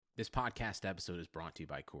This podcast episode is brought to you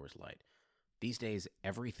by Coors Light. These days,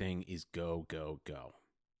 everything is go, go, go.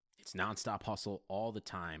 It's nonstop hustle all the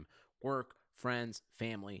time. Work, friends,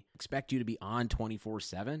 family expect you to be on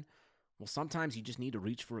 24/7. Well, sometimes you just need to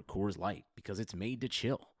reach for a Coors Light because it's made to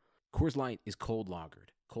chill. Coors Light is cold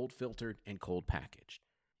lagered, cold filtered, and cold packaged.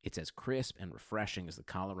 It's as crisp and refreshing as the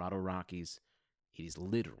Colorado Rockies. It is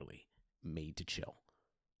literally made to chill.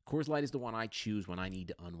 Coors Light is the one I choose when I need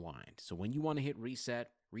to unwind. So when you want to hit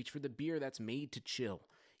reset, reach for the beer that's made to chill.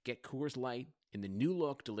 Get Coors Light in the new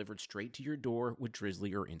look delivered straight to your door with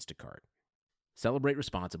Drizzly or Instacart. Celebrate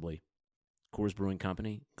responsibly. Coors Brewing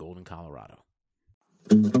Company, Golden, Colorado.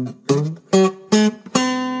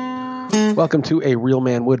 Welcome to a Real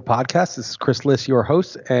Man Wood podcast. This is Chris Liss, your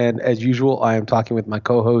host, and as usual, I am talking with my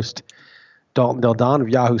co-host, Dalton Del Don of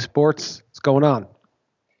Yahoo Sports. What's going on?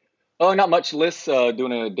 Oh, not much, Liz.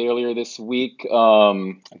 Doing a day earlier this week.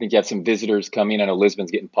 I think you have some visitors coming. I know Lisbon's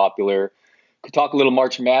getting popular. Could talk a little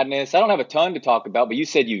March Madness. I don't have a ton to talk about, but you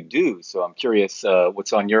said you do, so I'm curious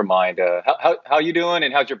what's on your mind. How you doing,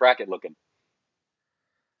 and how's your bracket looking?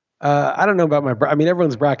 I don't know about my bracket. I mean,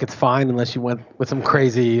 everyone's bracket's fine unless you went with some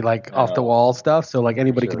crazy, off-the-wall stuff. So,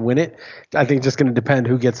 anybody could win it. I think it's just going to depend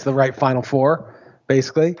who gets the right Final Four,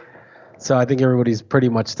 basically. So, I think everybody's pretty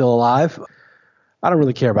much still alive. I don't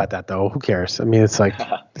really care about that, though. Who cares? I mean, it's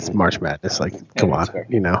it's March Madness. Come on, fair.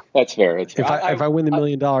 you know. That's fair. If I win the $1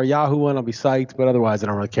 million Yahoo one, I'll be psyched. But otherwise, I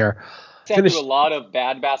don't really care. I went through a lot of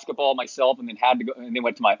bad basketball myself, and then had to go. And then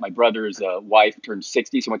went to my brother's wife turned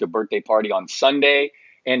 60, so went to a birthday party on Sunday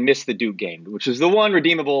and missed the Duke game, which is the one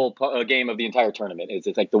redeemable game of the entire tournament. It's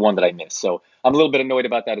the one that I missed. So I'm a little bit annoyed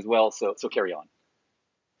about that as well. So carry on.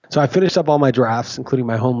 So I finished up all my drafts, including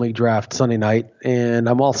my home league draft Sunday night, and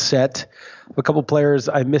I'm all set. A couple players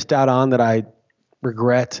I missed out on that I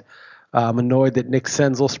regret. I'm annoyed that Nick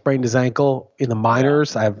Senzel sprained his ankle in the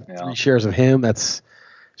minors. I have 3 shares of him. That's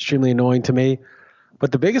extremely annoying to me.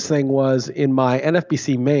 But the biggest thing was in my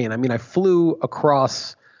NFBC main. I mean, I flew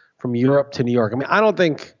across from Europe to New York. I mean,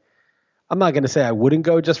 I'm not going to say I wouldn't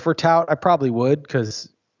go just for tout. I probably would because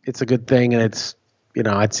it's a good thing and it's,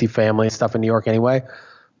 I'd see family and stuff in New York anyway.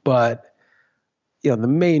 But, the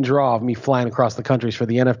main draw of me flying across the country is for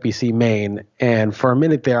the NFBC main. And for a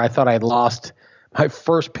minute there, I thought I had lost my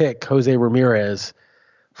first pick, Jose Ramirez,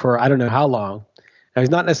 for I don't know how long. Now,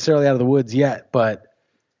 he's not necessarily out of the woods yet, but,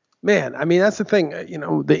 man, I mean, that's the thing.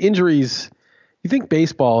 The injuries, you think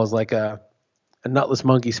baseball is like a nutless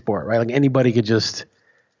monkey sport, right? Like anybody could just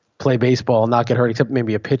play baseball and not get hurt except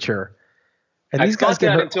maybe a pitcher. And these guys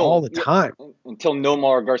get hurt all the time. Until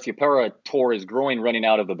Nomar Garciaparra tore his groin running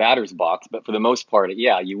out of the batter's box. But for the most part,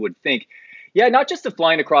 you would think, not just the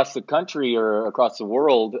flying across the country or across the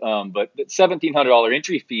world, but the $1,700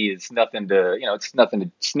 entry fee is nothing to, it's nothing to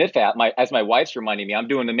sniff at. As my wife's reminding me, I'm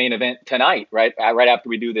doing the main event tonight, right after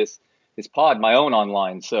we do this pod, my own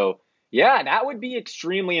online. So that would be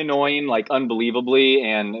extremely annoying, unbelievably,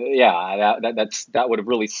 and that would have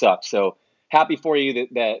really sucked. So happy for you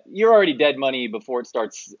that you're already dead money before it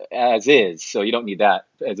starts as is, so you don't need that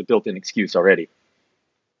as a built-in excuse already.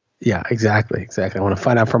 Yeah, exactly. I want to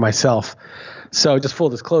find out for myself. So just full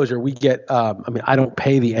disclosure, we get, I don't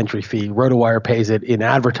pay the entry fee. RotoWire pays it in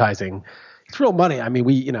advertising. It's real money. I mean,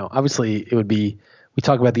 we, obviously it would be, we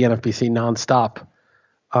talk about the NFBC nonstop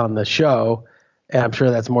on the show, and I'm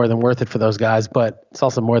sure that's more than worth it for those guys, but it's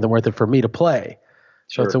also more than worth it for me to play.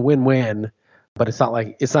 So It's a win-win. But it's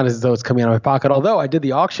not as though it's coming out of my pocket. Although I did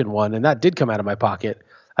the auction one, and that did come out of my pocket.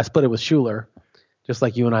 I split it with Schuler, just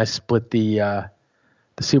like you and I split the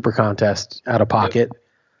super contest out of pocket. I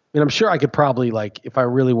mean, I'm sure I could probably, if I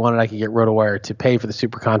really wanted, I could get RotoWire to pay for the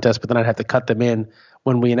super contest, but then I'd have to cut them in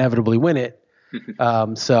when we inevitably win it.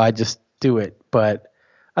 So I just do it. But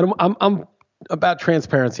I'm about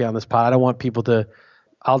transparency on this pod. I don't want people to.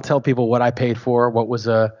 I'll tell people what I paid for, what was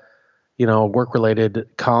a work-related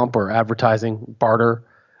comp or advertising barter.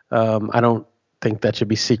 I don't think that should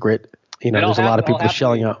be secret. There's a lot of people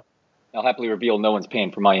shelling out. I'll happily reveal no one's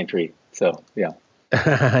paying for my entry. So, yeah.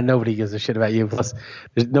 Nobody gives a shit about you. Plus,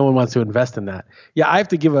 no one wants to invest in that. Yeah, I have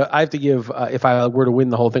to give, if I were to win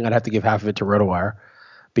the whole thing, I'd have to give half of it to RotoWire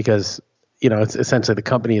because, it's essentially the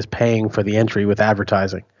company is paying for the entry with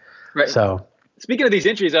advertising. Right. So, speaking of these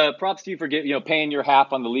entries, props to you for paying your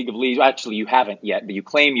half on the League of Leagues. Actually, you haven't yet, but you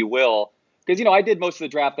claim you will. Because, I did most of the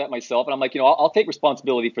draft that myself, and I'm like, I'll take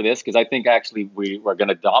responsibility for this because I think actually we are going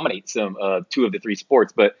to dominate some 2 of the 3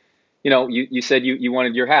 sports. But, you said you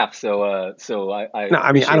wanted your half, so I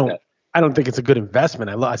don't think it's a good investment.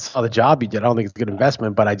 I saw the job you did. I don't think it's a good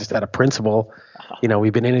investment, but I just had a principle.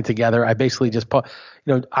 We've been in it together. I basically just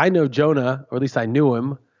I know Jonah, or at least I knew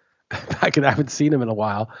him I haven't seen him in a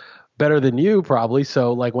while. Better than you probably.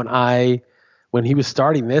 So like when he was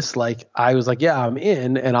starting this, like I was like, yeah, I'm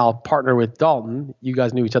in, and I'll partner with Dalton. You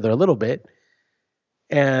guys knew each other a little bit.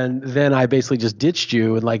 And then I basically just ditched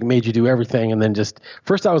you and like made you do everything. And then just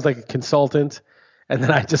first I was like a consultant, and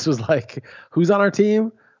then I just was like, who's on our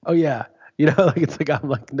team? Oh yeah. Like it's like I'm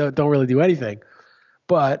like, no, don't really do anything.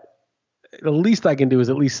 But the least I can do is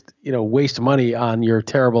at least, waste money on your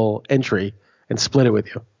terrible entry and split it with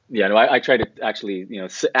you. Yeah, no, I tried to actually,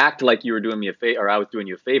 act like you were doing me a favor, or I was doing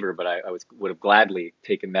you a favor, but I would have gladly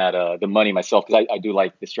taken that the money myself, because I do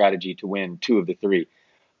like the strategy to win 2 of the 3.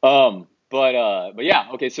 But yeah,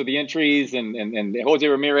 okay. So the entries and Jose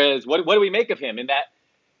Ramirez, what do we make of him in that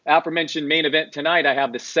aforementioned main event tonight? I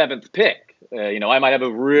have the 7th pick. I might have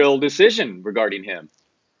a real decision regarding him.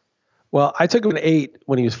 Well, I took him at 8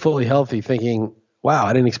 when he was fully healthy, thinking, wow,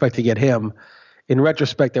 I didn't expect to get him. In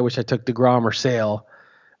retrospect, I wish I took DeGrom or Sale.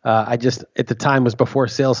 I just, at the time, was before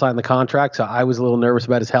Sale signed the contract, so I was a little nervous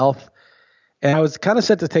about his health. And I was kind of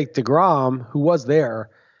set to take DeGrom, who was there.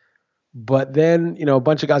 But then, a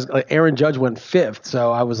bunch of guys, like Aaron Judge went 5th.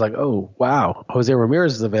 So I was like, oh, wow, Jose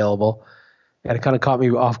Ramirez is available. And it kind of caught me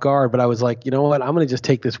off guard. But I was like, you know what? I'm going to just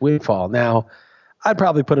take this windfall. Now, I'd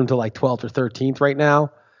probably put him to like 12th or 13th right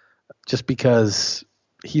now, just because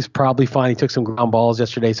he's probably fine. He took some ground balls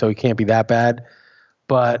yesterday, so he can't be that bad.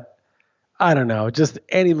 But I don't know, just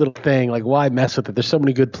any little thing, like why mess with it? There's so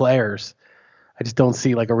many good players. I just don't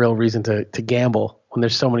see like a real reason to gamble when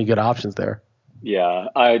there's so many good options there. Yeah,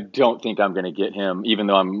 I don't think I'm going to get him, even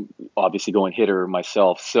though I'm obviously going hitter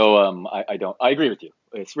myself. So I don't. I agree with you.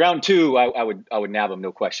 It's round 2. I would nab him,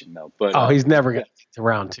 no question, though. But he's never going to get to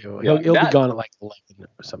round 2. He'll be gone at like 11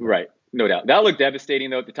 or something. Right, no doubt. That looked devastating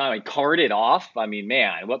though at the time. I carded off. I mean,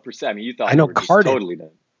 man, what percent? I mean, you thought I know you were just carded. totally done.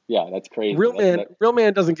 Yeah, that's crazy. Real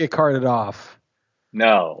man doesn't get carded off.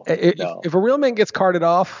 No. If a real man gets carded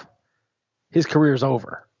off, his career's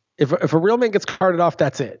over. If a real man gets carded off,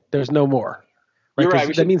 that's it. There's no more. Right? You're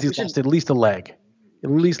right. That means he's lost at least a leg.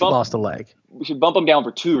 At least lost a leg. We should bump him down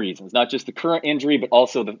for 2 reasons, not just the current injury, but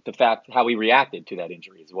also the fact how he reacted to that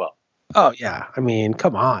injury as well. Oh, yeah. I mean,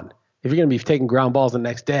 come on. If you're going to be taking ground balls the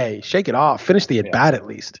next day, shake it off. Finish the at-bat at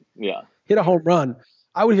least. Yeah. Hit a home run.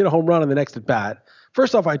 I would hit a home run on the next at-bat.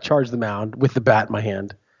 First off, I'd charge the mound with the bat in my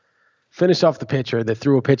hand. Finish off the pitcher that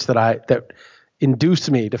threw a pitch that induced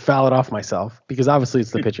me to foul it off myself, because obviously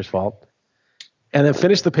it's the pitcher's fault. And then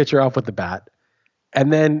finish the pitcher off with the bat.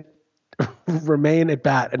 And then remain at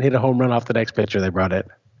bat and hit a home run off the next pitcher they brought in.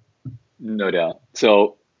 No doubt.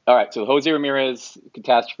 So, all right. So Jose Ramirez,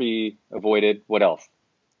 catastrophe avoided. What else?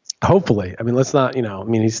 Hopefully. I mean, let's not,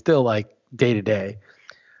 he's still like day to day.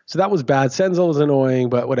 So that was bad. Senzel was annoying,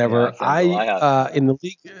 but whatever. Yeah, in the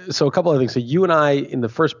league, so a couple of things. So you and I in the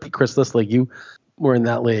first Chris List league, you were in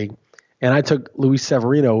that league, and I took Luis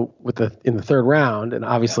Severino in the 3rd round, and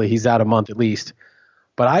obviously he's out a month at least.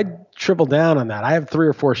 But I tripled down on that. I have 3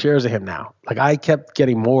 or 4 shares of him now. Like I kept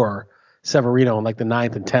getting more Severino in like the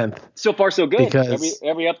 9th and 10th. So far, so good. Because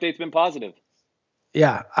every update's been positive.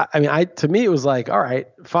 Yeah, I mean, to me it was like, all right,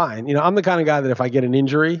 fine. I'm the kind of guy that if I get an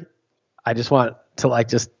injury, I just want to like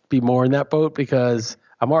just be more in that boat, because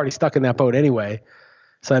I'm already stuck in that boat anyway.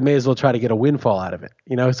 So I may as well try to get a windfall out of it.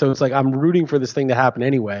 So it's like I'm rooting for this thing to happen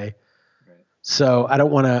anyway. Right. So I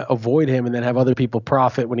don't want to avoid him and then have other people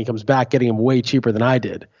profit when he comes back, getting him way cheaper than I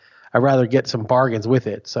did. I'd rather get some bargains with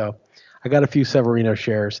it. So I got a few Severino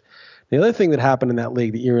shares. The other thing that happened in that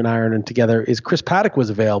league that you and I are in together is Chris Paddock was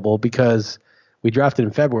available, because we drafted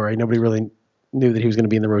in February. Nobody really knew that he was going to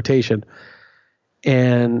be in the rotation.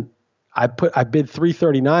 And I bid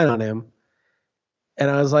 339 on him,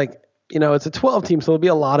 and I was like, it's a 12 team, so there'll be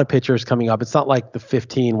a lot of pitchers coming up. It's not like the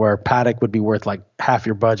 15 where Paddock would be worth like half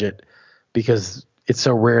your budget, because it's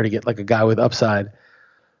so rare to get like a guy with upside.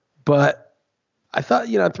 But I thought,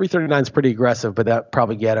 339 is pretty aggressive, but that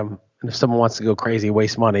probably get him. And if someone wants to go crazy,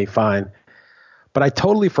 waste money, fine. But I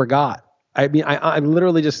totally forgot. I mean, I'm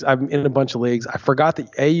literally I'm in a bunch of leagues. I forgot that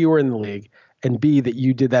A, you were in the league, and B, that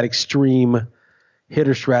you did that extreme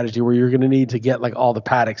hitter strategy where you're going to need to get like all the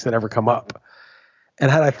Paddocks that ever come up. And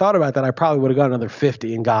had I thought about that, I probably would have got another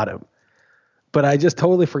 50 and got him. But I just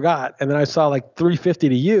totally forgot. And then I saw like 350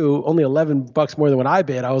 to you, only $11 more than what I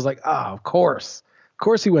bid. I was like, of course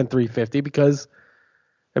he went 350, because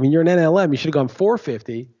I mean, you're an NLM. You should have gone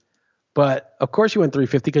 450, but of course you went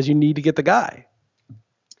 350 because you need to get the guy.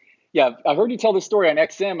 Yeah, I've heard you tell this story on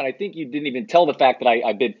XM, and I think you didn't even tell the fact that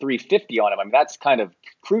I bid 350 on him. I mean, that's kind of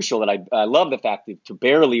crucial. That I love the fact to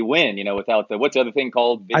barely win, without what's the other thing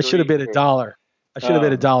called? I should have bid $1. I should have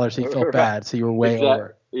bid $1, so you felt bad, so you were way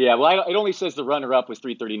over. Yeah, well, it only says the runner-up was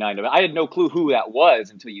 339. I had no clue who that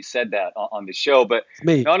was until you said that on the show. But It's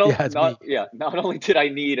me. Yeah, it's me. not only did I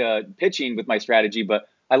need pitching with my strategy, but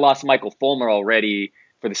I lost Michael Fulmer already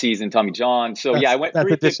for the season, Tommy John. So yeah, I went That's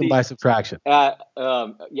addition 350. by subtraction.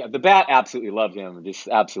 Yeah, the bat absolutely loved him, just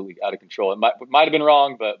absolutely out of control. It might have been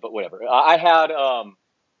wrong, but whatever. I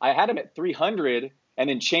had him at 300, and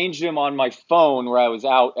then changed him on my phone where I was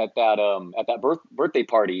out at that birthday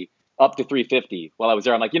party up to 350 while I was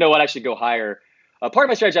there. I'm like, you know what? I should go higher. Part of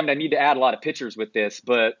my strategy, I need to add a lot of pitchers with this,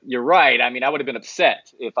 but you're right. I mean, I would have been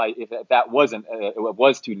upset if that wasn't it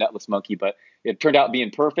was too netless monkey, but it turned out being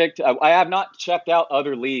perfect. I have not checked out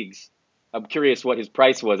other leagues. I'm curious what his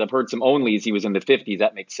price was. I've heard some onlys he was in the 50s.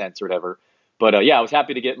 That makes sense or whatever. But yeah, I was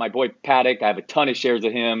happy to get my boy Paddock. I have a ton of shares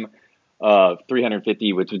of him.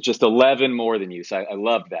 350, which was just 11 more than you. So I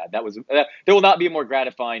loved that. There will not be a more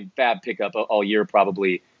gratifying fab pickup all year,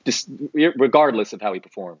 probably, just regardless of how he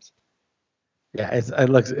performs. Yeah,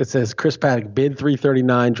 it says Chris Paddock bid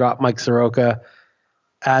 339, drop Mike Soroka,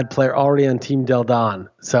 add player already on Team Del Don.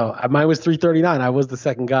 So mine was 339. I was the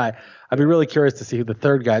second guy. I'd be really curious to see who the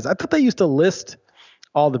third guy is. I thought they used to list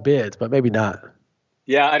all the bids, but maybe not.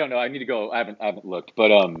 Yeah, I don't know. I need to go. I haven't looked, but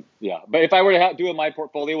yeah. But if I were to do in my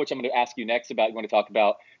portfolio, which I'm going to ask you next about, you want to talk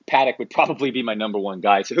about, Paddock would probably be my number one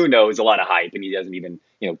guy. So who knows? A lot of hype, and he hasn't even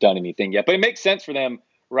done anything yet. But it makes sense for them,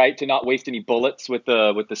 right, to not waste any bullets with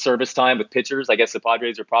the service time with pitchers. I guess the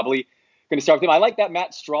Padres are probably going to start with him. I like that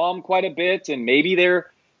Matt Strahm quite a bit, and maybe they're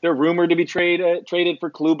rumored to be traded for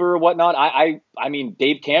Kluber or whatnot. I mean,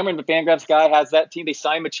 Dave Cameron, the Fangraphs guy, has that team. They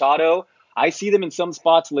signed Machado. I see them in some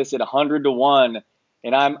spots listed 100-1.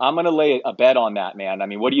 And I'm going to lay a bet on that, man. I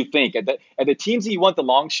mean, what do you think? At the teams that you want the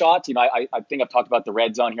long shots, I think I've talked about the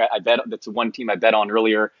Reds on here. I bet that's one team I bet on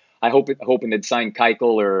earlier. Hoping they'd sign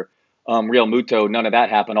Keuchel or Real Muto. None of that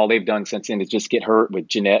happened. All they've done since then is just get hurt with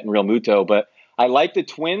Jeanette and Real Muto. But I like the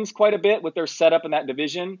Twins quite a bit with their setup in that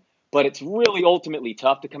division. But it's really ultimately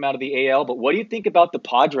tough to come out of the AL. But what do you think about the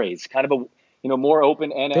Padres? Kind of a more open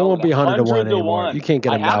NL. They won't be 100-1 anymore. You can't get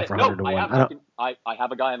them now for 100-1. I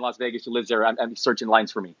have a guy in Las Vegas who lives there. I'm searching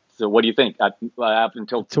lines for me. So what do you think? I have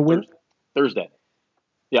until Thursday.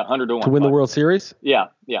 Yeah, 100-1 to win the World Series. Yeah.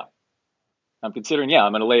 I'm considering. Yeah,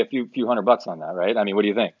 I'm going to lay a few $100 on that. Right? I mean, what do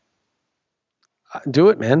you think? Do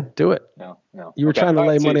it, man. Do it. No. You were trying to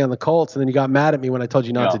lay money on the Colts, and then you got mad at me when I told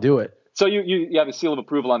you not to do it. So you have a seal of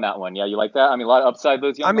approval on that one. Yeah, you like that? I mean, a lot of upside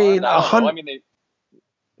those young. I mean, 100.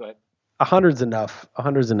 Go ahead. 100's enough.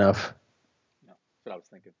 100's enough. No, that's what I was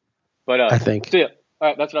thinking. But I think. So yeah, all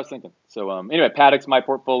right, that's what I was thinking. So anyway, Paddock's my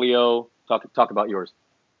portfolio. Talk about yours.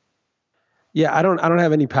 Yeah, I don't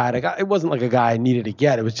have any Paddock. It wasn't like a guy I needed to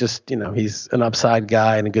get. It was just he's an upside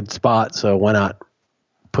guy in a good spot, so why not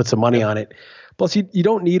put some money on it? Plus, you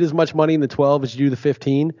don't need as much money in the 12 as you do the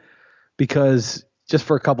 15, because just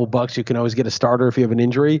for a couple bucks you can always get a starter if you have an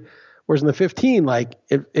injury. Whereas in the 15,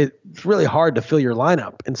 it's really hard to fill your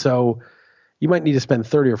lineup, and so you might need to spend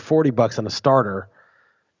 $30 or $40 on a starter.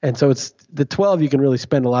 And so it's the 12, you can really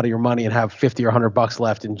spend a lot of your money and have $50 or $100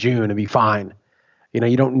 left in June and be fine.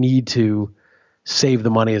 You don't need to save the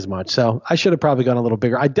money as much. So I should have probably gone a little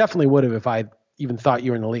bigger. I definitely would have if I even thought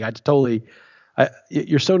you were in the league.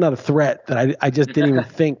 You're so not a threat that I just didn't even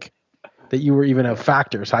think that you were even a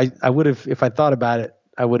factor. So I would have, if I thought about it,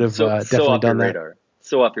 I would have definitely done that.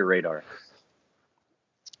 So off your radar.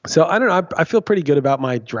 So I don't know. I feel pretty good about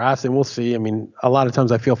my drafts, and we'll see. I mean, a lot of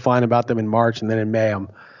times I feel fine about them in March, and then in May I'm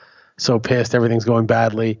so pissed. Everything's going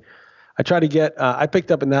badly. I try to get I picked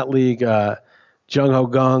up in that league Jung Ho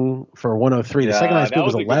Gung for 103. The second highest bid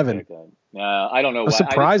was 11. I don't know. I was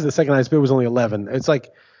surprised the second highest bid was only 11. It's like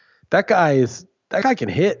that guy can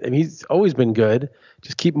hit, and he's always been good.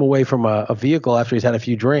 Just keep him away from a vehicle after he's had a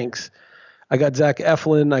few drinks. I got Zach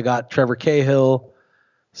Eflin. I got Trevor Cahill.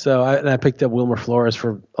 So I picked up Wilmer Flores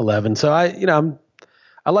for 11. So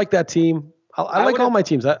I like that team. I like all my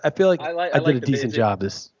teams. I feel like I did a decent job.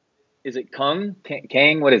 Is it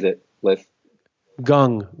Kang? What is it? Liz?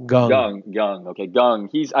 Gung. Okay, Gung.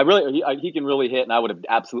 He can really hit, and I would have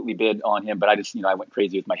absolutely bid on him. But I just I went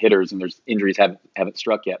crazy with my hitters, and there's injuries haven't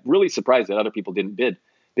struck yet. Really surprised that other people didn't bid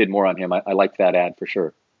more on him. I liked that ad for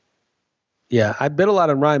sure. Yeah, I bid a lot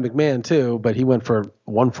on Ryan McMahon too, but he went for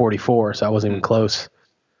 144, so I wasn't even close.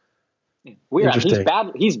 Weird.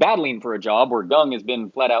 He's battling for a job where Gung has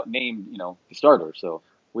been flat out named, the starter. So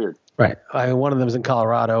weird. Right. One of them is in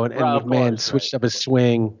Colorado, and McMahon switched up his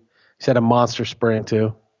swing. He's had a monster spring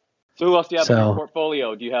too. So who else do you have in your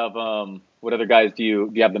portfolio? Do you have what other guys do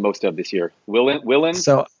you have the most of this year? Willens?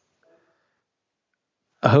 So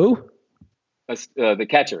who? The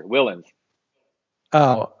catcher, Willens.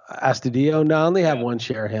 Oh, Astudillo? No, I only have one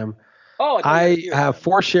share of him. Oh, I have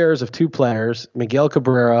 4 shares of 2 players, Miguel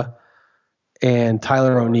Cabrera and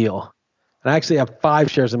Tyler O'Neill. And I actually have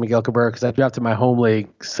 5 shares of Miguel Cabrera because I drafted my home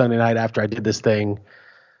league Sunday night after I did this thing.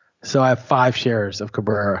 So I have 5 shares of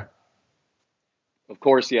Cabrera. Of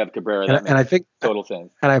course you have Cabrera. And I think total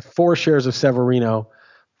sense. And I have 4 shares of Severino,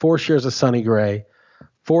 4 shares of Sonny Gray,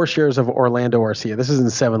 4 shares of Orlando Arcia. This is in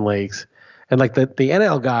 7 leagues. And like the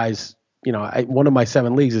NL guys, one of my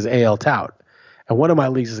 7 leagues is AL Tout. And one of my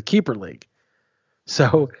leagues is a keeper league.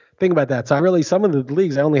 So think about that. So some of the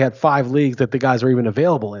leagues, I only had 5 leagues that the guys were even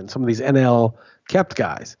available in. Some of these NL kept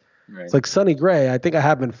guys. Right. It's like Sonny Gray. I think I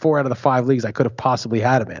have him in 4 out of the 5 leagues I could have possibly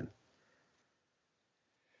had him in.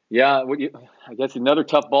 Yeah, I guess another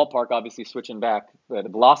tough ballpark, obviously, switching back. The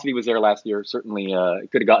velocity was there last year. Certainly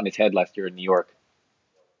it could have gotten his head last year in New York.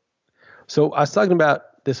 So I was talking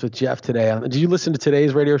about this with Jeff today. Did you listen to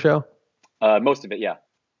today's radio show? Most of it, yeah.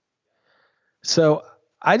 So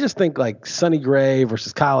I just think like Sonny Gray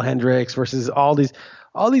versus Kyle Hendricks versus all these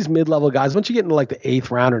mid-level guys. Once you get into like the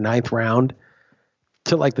 8th round or 9th round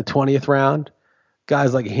to like the 20th round,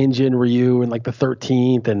 guys like Hyun-Jin Ryu in like the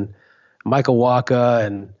 13th and Michael Wacha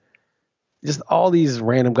and just all these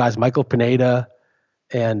random guys, Michael Pineda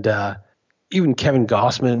and even Kevin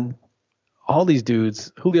Gossman, all these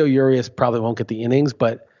dudes. Julio Urias probably won't get the innings,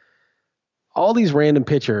 but all these random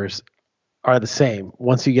pitchers are the same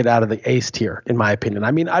once you get out of the ace tier, in my opinion. I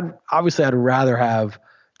mean, I'd rather have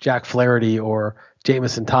Jack Flaherty or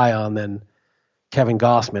Jameson Taillon than Kevin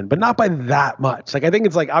Gossman, but not by that much. Like I think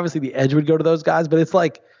it's like obviously the edge would go to those guys, but it's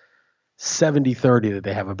like 70-30 that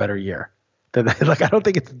they have a better year. Like I don't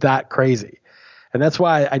think it's that crazy. And that's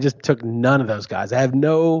why I just took none of those guys. I have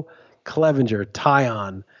no Clevenger,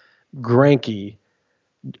 Taillon, Greinke,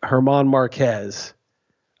 Herman Marquez.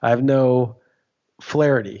 I have no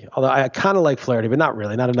Flaherty, although I kind of like Flaherty, but not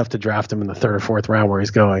really, not enough to draft him in the 3rd or 4th round where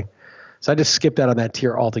he's going. So I just skipped out on that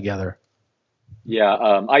tier altogether. Yeah,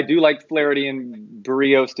 I do like Flaherty and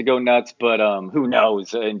Barrios to go nuts, but who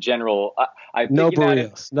knows? In general, no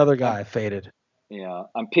Barrios, another guy faded. Yeah,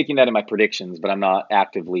 I'm picking that in my predictions, but I'm not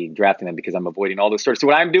actively drafting them because I'm avoiding all those starts. So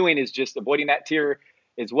what I'm doing is just avoiding that tier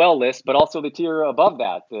as well list, but also the tier above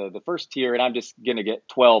that, the first tier, and I'm just going to get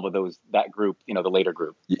 12 of those, that group, the later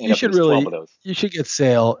group. You should really, you should get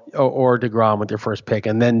Sale or DeGrom with your first pick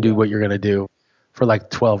and then do what you're going to do for like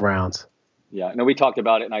 12 rounds. Yeah, no, we talked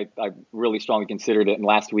about it, and I really strongly considered it, and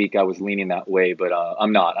last week I was leaning that way, but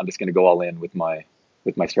I'm not. I'm just going to go all in with my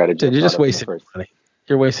strategy. Dude, you're just wasting your money.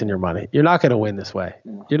 You're wasting your money. You're not going to win this way.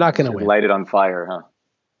 You're not going to win. Light it on fire, huh?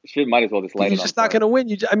 Might as well just light it on fire. You're just not going to win.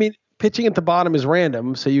 Pitching at the bottom is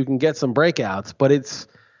random, so you can get some breakouts, but it's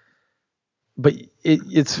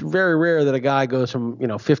very rare that a guy goes from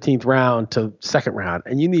 15th round to 2nd round,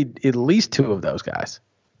 and you need at least 2 of those guys.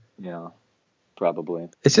 Yeah, probably.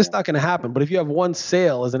 It's just not going to happen. But if you have one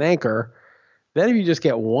Sale as an anchor, then if you just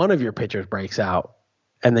get one of your pitchers breaks out,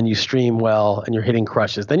 and then you stream well and you're hitting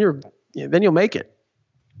crushes, then you'll make it.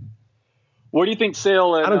 What do you think,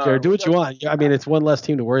 Sale? I don't care. Do what you want. I mean, it's one less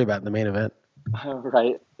team to worry about in the main event.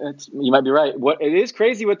 Right. You might be right. It is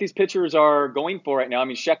crazy what these pitchers are going for right now. I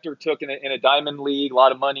mean, Schechter took in a diamond league a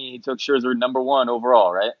lot of money. He took Scherzer #1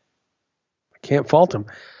 overall, right? I can't fault him.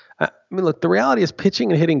 I mean, look, the reality is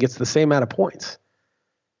pitching and hitting gets the same amount of points.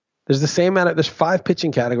 There's 5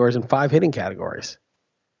 pitching categories and 5 hitting categories.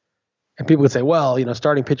 And people would say, well,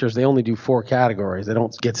 starting pitchers, they only do 4 categories. They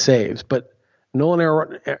don't get saves. But Nolan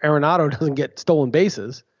Arenado doesn't get stolen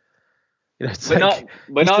bases. Not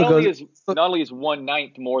only is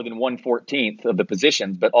 1/9 more than 1/14 of the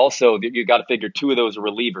positions, but also you got to figure 2 of those are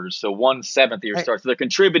relievers, so 1/7 of your starts. So they're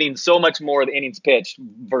contributing so much more of the innings pitched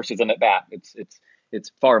versus an at bat.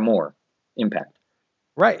 It's far more impact.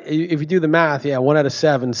 Right. If you do the math, 1 out of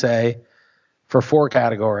 7, say, for 4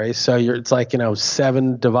 categories. So it's like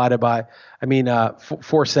 7 divided by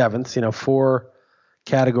 4/7. 4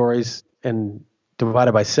 categories and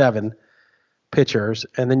divided by 7. Pitchers,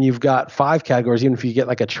 and then you've got 5 categories, even if you get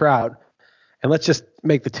like a Trout, and let's just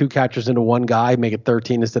make the 2 catchers into one guy, make it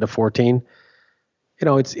 13 instead of 14.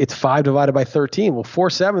 It's 5 divided by 13. Well,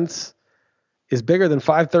 4/7 is bigger than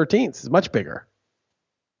 5/13. It's much bigger.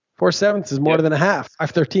 4/7 is more than a half.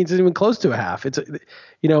 5/13 isn't even close to a half. It's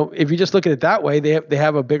if you just look at it that way, they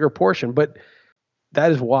have a bigger portion, but that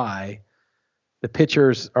is why the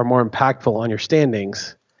pitchers are more impactful on your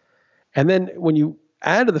standings. And then when you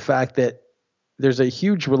add to the fact that there's a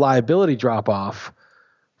huge reliability drop-off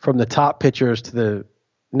from the top pitchers to the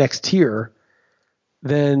next tier,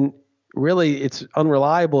 then really it's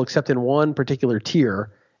unreliable except in one particular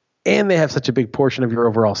tier, and they have such a big portion of your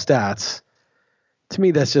overall stats. To me,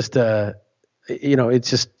 that's just It's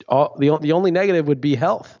just the only negative would be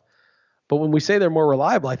health. But when we say they're more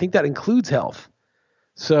reliable, I think that includes health.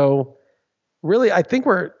 So really, I think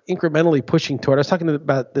we're incrementally pushing toward, I was talking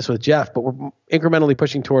about this with Jeff, but we're incrementally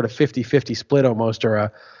pushing toward a 50-50 split almost, or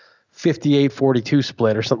a 58-42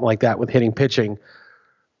 split or something like that with hitting pitching.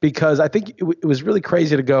 Because I think it was really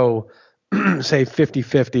crazy to go, say,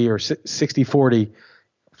 50-50 or 60-40,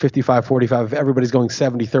 55-45, if everybody's going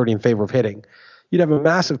 70-30 in favor of hitting. You'd have a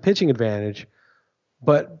massive pitching advantage,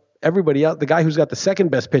 but everybody else, the guy who's got the second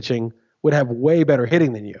best pitching, would have way better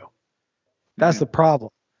hitting than you. That's the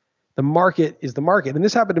problem. The market is the market. And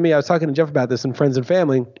this happened to me. I was talking to Jeff about this in Friends and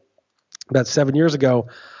Family about 7 years ago.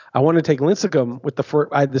 I wanted to take Lincecum with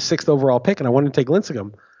I had the 6th overall pick, and I wanted to take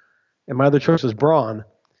Lincecum. And my other choice was Braun.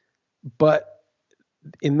 But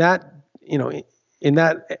in that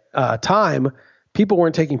time, people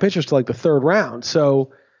weren't taking pitchers to like the 3rd round.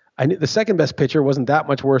 So I knew the second best pitcher wasn't that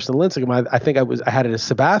much worse than Lincecum. I think I had it as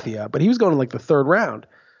Sabathia, but he was going in like the 3rd round.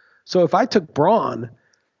 So if I took Braun,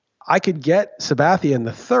 I could get Sabathia in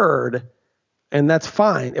the 3rd, and that's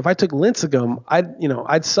fine. If I took Lincecum,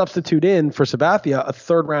 I'd substitute in for Sabathia a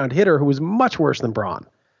 3rd round hitter who was much worse than Braun.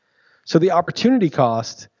 So the opportunity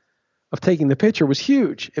cost of taking the pitcher was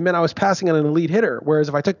huge. It meant I was passing on an elite hitter. Whereas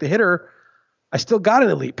if I took the hitter, I still got an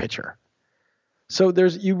elite pitcher. So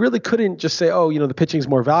you really couldn't just say, the pitching's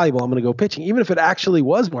more valuable, I'm going to go pitching. Even if it actually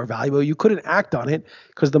was more valuable, you couldn't act on it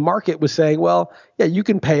because the market was saying, well, yeah, you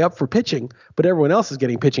can pay up for pitching, but everyone else is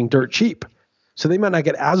getting pitching dirt cheap. So they might not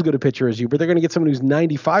get as good a pitcher as you, but they're going to get someone who's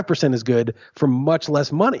 95% as good for much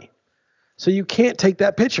less money. So you can't take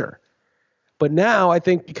that pitcher. But now I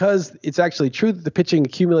think because it's actually true that the pitching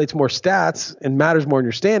accumulates more stats and matters more in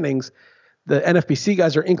your standings, the NFBC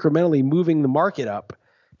guys are incrementally moving the market up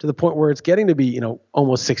to the point where it's getting to be,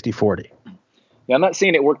 almost 60-40. Yeah, I'm not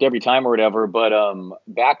saying it worked every time or whatever, but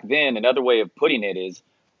back then, another way of putting it is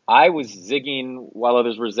I was zigging while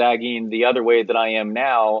others were zagging the other way that I am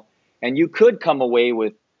now. And you could come away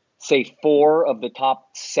with, say, 4 of the top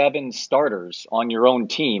 7 starters on your own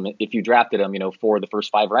team if you drafted them, for the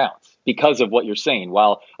first 5 rounds because of what you're saying.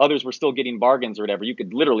 While others were still getting bargains or whatever, you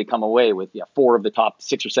could literally come away with 4 of the top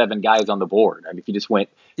 6 or 7 guys on the board. I mean, if you just went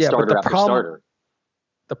starter after starter.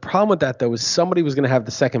 The problem with that, though, is somebody was going to have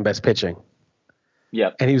the second best pitching.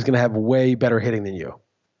 Yeah. And he was going to have way better hitting than you.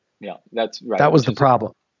 Yeah, that's right. That was the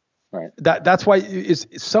problem. Right. That's why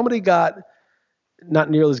somebody got not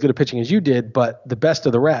nearly as good a pitching as you did, but the best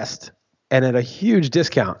of the rest, and at a huge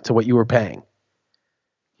discount to what you were paying.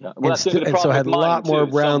 Yeah. Well, and so had a lot more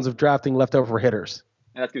rounds of drafting left over for hitters.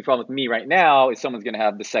 And that's the problem with me right now is someone's going to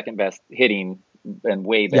have the second best hitting and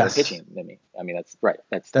way better pitching than me. I mean, that's right.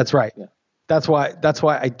 That's right. Yeah. That's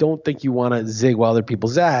why I don't think you want to zig while other people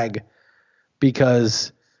zag,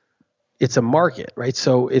 because it's a market, right?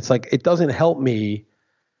 So it's like, it doesn't help me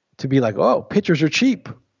to be like, oh, pitchers are cheap,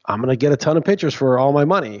 I'm going to get a ton of pitchers for all my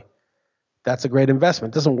money. That's a great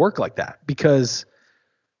investment. It doesn't work like that, because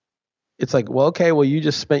it's like, well, okay, well, you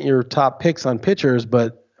just spent your top picks on pitchers,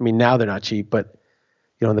 but I mean, now they're not cheap, but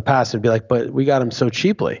in the past it'd be like, but we got them so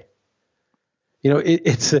cheaply.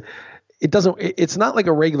 It's not like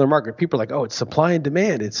a regular market. People are like, oh, it's supply and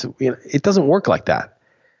demand. It doesn't work like that.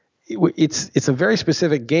 It's a very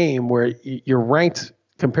specific game where you're ranked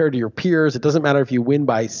compared to your peers. It doesn't matter if you win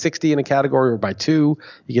by 60 in a category or by 2,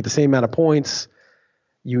 you get the same amount of points.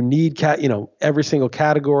 You need every single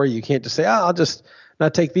category. You can't just say, I'll just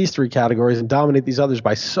not take these 3 categories and dominate these others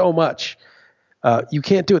by so much. You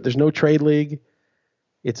can't do it. There's no trade league.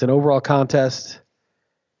 It's an overall contest.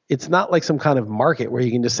 It's not like some kind of market where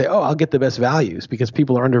you can just say, oh, I'll get the best values because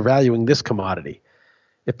people are undervaluing this commodity.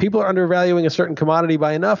 If people are undervaluing a certain commodity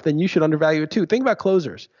by enough, then you should undervalue it too. Think about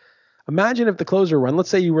closers. Imagine if the closer run, let's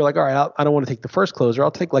say you were like, all right, I don't want to take the first closer.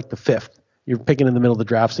 I'll take like the 5th. You're picking in the middle of the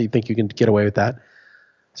draft, so you think you can get away with that.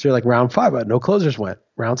 So you're like, round 5, no closers went.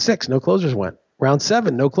 Round 6, no closers went. Round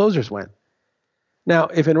 7, no closers went. Now,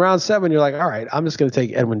 if in round 7 you're like, all right, I'm just going to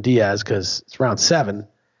take Edwin Diaz because it's round 7,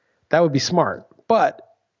 that would be smart. But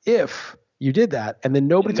if you did that and then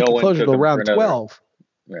nobody took the closer till round 12,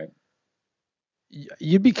 right,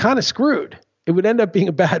 you'd be kind of screwed. It would end up being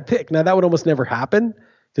a bad pick. Now, that would almost never happen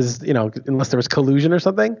because, unless there was collusion or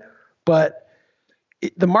something. But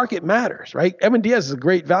the market matters, right? Edwin Diaz is a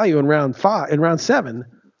great value in round 7,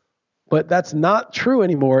 but that's not true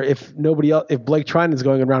anymore if Blake Trinan is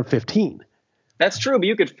going in round 15. That's true, but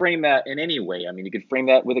you could frame that in any way. I mean, you could frame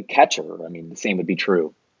that with a catcher. I mean, the same would be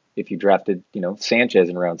true if you drafted, Sanchez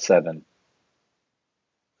in round 7.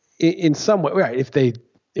 In some way, right?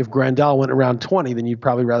 If Grandal went around 20, then you'd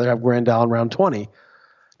probably rather have Grandal in round 20.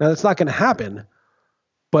 Now, that's not going to happen,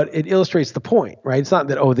 but it illustrates the point, right? It's not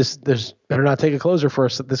that, there's better not take a closer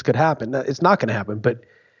first that this could happen. No, it's not going to happen, but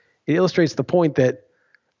it illustrates the point that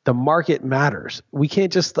the market matters. We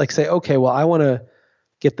can't just like say, okay, well, I want to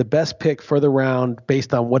get the best pick for the round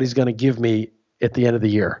based on what he's going to give me at the end of the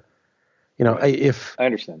year. You know, if I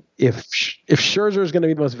understand, if Scherzer is going to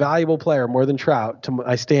be the most valuable player more than Trout to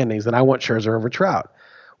my standings, then I want Scherzer over Trout.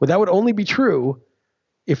 Well, that would only be true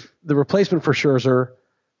if the replacement for Scherzer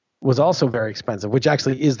was also very expensive, which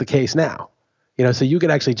actually is the case now. You know, so you could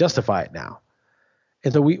actually justify it now.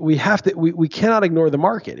 And so we have to we cannot ignore the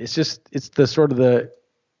market. It's the sort of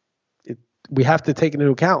we have to take into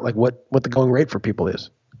account like what the going rate for people is.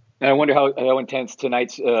 And I wonder how intense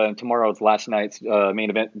last night's main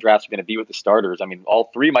event drafts are going to be with the starters. I mean,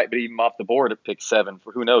 all three might be off the board at pick 7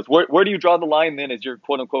 for who knows. Where do you draw the line then as your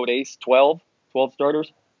quote unquote ace? 12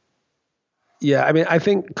 starters? Yeah, I mean, I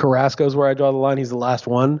think Carrasco's where I draw the line. He's the last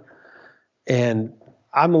one. And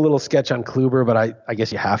I'm a little sketch on Kluber, but I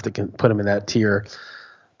guess you have to put him in that tier.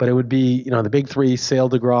 But it would be, the big three,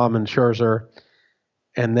 Sale, DeGrom, and Scherzer.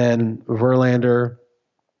 And then Verlander,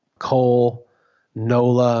 Cole,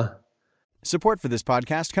 Nola. Support for this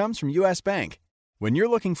podcast comes from U.S. Bank. When you're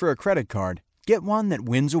looking for a credit card, get one that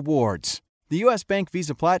wins awards. The U.S. Bank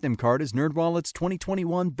Visa Platinum Card is NerdWallet's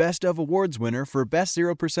 2021 Best of Awards winner for Best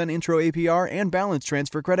 0% Intro APR and Balance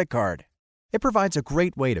Transfer Credit Card. It provides a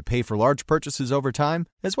great way to pay for large purchases over time,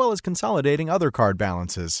 as well as consolidating other card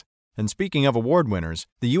balances. And speaking of award winners,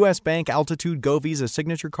 the U.S. Bank Altitude Go Visa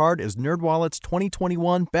Signature Card is NerdWallet's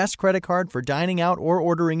 2021 Best Credit Card for dining out or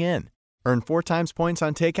ordering in. Earn 4 times points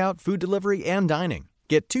on takeout, food delivery, and dining.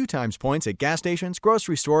 Get 2 times points at gas stations,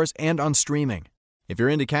 grocery stores, and on streaming. If you're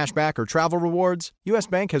into cashback or travel rewards, U.S.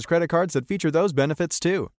 Bank has credit cards that feature those benefits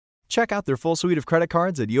too. Check out their full suite of credit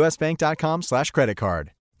cards at usbank.com/creditcard.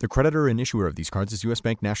 The creditor and issuer of these cards is U.S.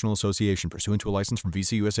 Bank National Association, pursuant to a license from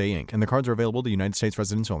Visa USA Inc., and the cards are available to United States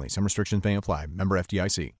residents only. Some restrictions may apply. Member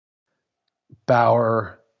FDIC.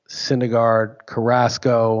 Bauer, Syndergaard,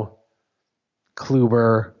 Carrasco,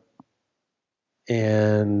 Kluber,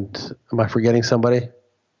 and am I forgetting somebody?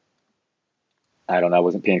 I don't know. I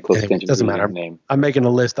wasn't paying close attention. Doesn't to matter. Name. I'm making a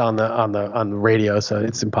list on the radio, so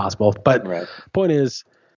it's impossible. But Point is,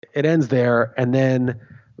 it ends there, and then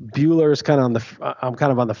Buehler's I'm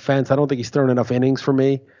kind of on the fence. I don't think he's thrown enough innings for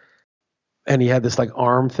me, and he had this like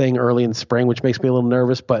arm thing early in spring, which makes me a little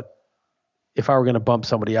nervous. But if I were going to bump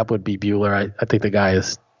somebody up, it would be Buehler. I think the guy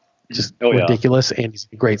is just ridiculous, and he's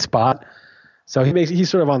in a great spot. So he's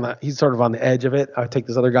sort of on the edge of it. I would take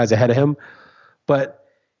those other guys ahead of him, but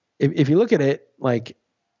if you look at it, like,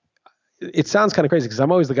 it sounds kind of crazy because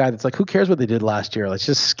I'm always the guy that's like, who cares what they did last year? Like, it's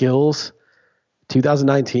just skills.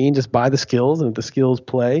 2019, just buy the skills, and if the skills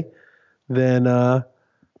play, then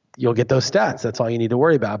you'll get those stats. That's all you need to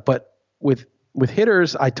worry about. But with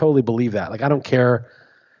hitters, I totally believe that. Like, I don't care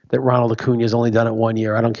that Ronald Acuna's only done it 1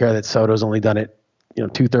 year. I don't care that Soto's only done it,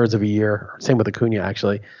 2/3 of a year. Same with Acuna,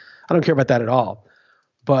 actually. I don't care about that at all.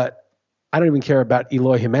 But I don't even care about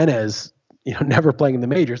Eloy Jimenez, never playing in the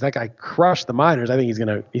majors. That guy crushed the minors. I think he's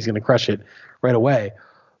gonna crush it right away.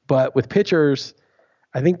 But with pitchers,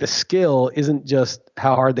 I think the skill isn't just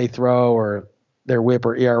how hard they throw or their whip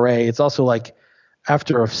or ERA. It's also like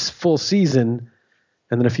after a full season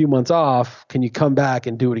and then a few months off, can you come back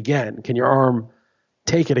and do it again? Can your arm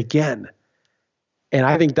take it again? And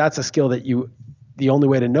I think that's a skill that the only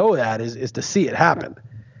way to know that is to see it happen.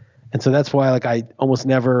 And so that's why, like, I almost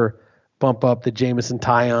never bump up the Jameson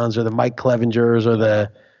Tyons or the Mike Clevingers or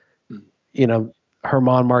the,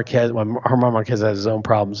 Herman Marquez. Well, Herman Marquez has his own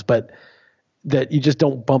problems, but that you just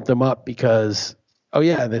don't bump them up because,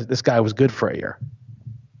 this guy was good for a year.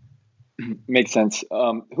 Makes sense.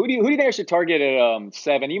 Who do you think I should target at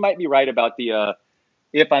 7? You might be right about the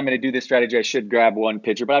if I'm going to do this strategy, I should grab one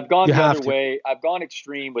pitcher. But I've gone the other way. I've gone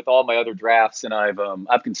extreme with all my other drafts, and I've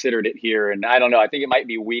considered it here. And I don't know. I think it might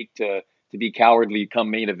be weak to be cowardly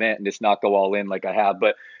come main event and just not go all in like I have.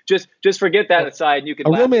 But just forget that aside. You can.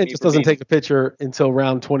 A real man just doesn't take a pitcher until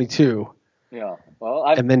round 22. Yeah. Well,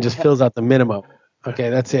 and then just fills out the minimum. Okay,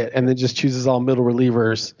 that's it. And then just chooses all middle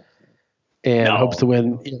relievers and hopes to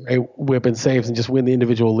win a whip and saves and just win the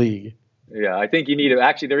individual league. Yeah, I think you need to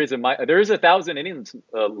actually. There is a 1,000 innings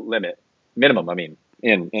limit minimum. I mean,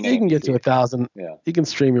 you can get to 1,000. Yeah, you can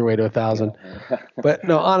stream your way to 1,000. Yeah. But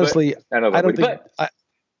no, honestly, I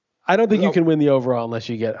don't think you can win the overall unless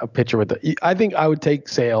you get a pitcher with the. I think I would take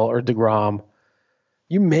Sale or DeGrom.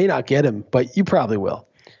 You may not get him, but you probably will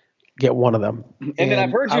get one of them. And then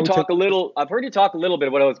I've heard you talk a little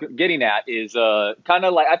bit. What I was getting at is kind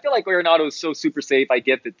of like, I feel like Arenado is so super safe. I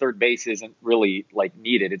get that third base isn't really like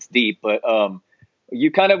needed. It's deep, but you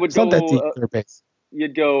kind of would go. Not that deep, third base.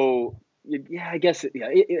 I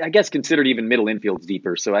guess considered even middle infield's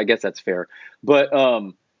deeper, so I guess that's fair. But I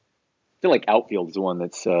feel like outfield is the one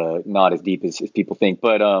that's not as deep as people think.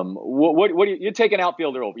 But what do you take an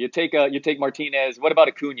outfielder over? You take Martinez. What about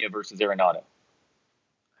Acuna versus Arenado?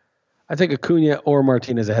 I take Acuna or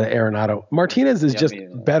Martinez ahead of Arenado. Martinez is just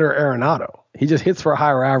better Arenado. He just hits for a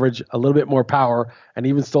higher average, a little bit more power, and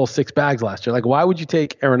even stole 6 bags last year. Like, why would you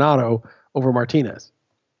take Arenado over Martinez?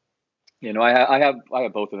 I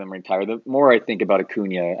have both of them retired. The more I think about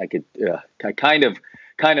Acuna, I kind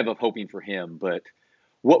of hoping for him. But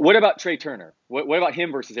what about Trey Turner? What about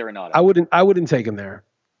him versus Arenado? I wouldn't take him there.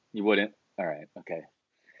 You wouldn't? All right, okay.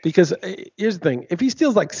 Because here's the thing: if he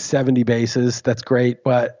steals like 70 bases, that's great,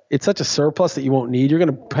 but it's such a surplus that you won't need. You're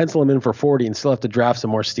going to pencil him in for 40 and still have to draft some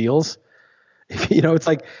more steals. It's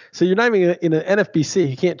like, so you're not even in an NFBC.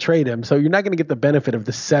 You can't trade him, so you're not going to get the benefit of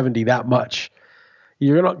the 70 that much.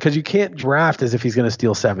 Because you can't draft as if he's going to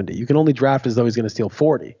steal 70. You can only draft as though he's going to steal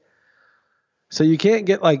 40. So you can't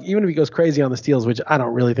get, like, even if he goes crazy on the steals, which I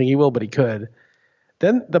don't really think he will, but he could.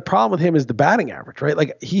 Then the problem with him is the batting average, right?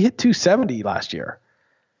 Like, he hit 270 last year.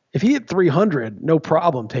 If he hit 300, no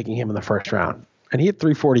problem taking him in the first round. And he hit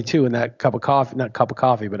 342 in that cup of coffee, not cup of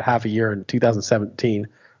coffee, but half a year in 2017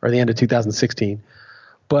 or the end of 2016.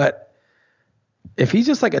 But if he's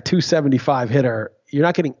just like a 275 hitter, you're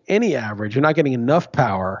not getting any average. You're not getting enough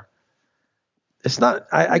power. It's not.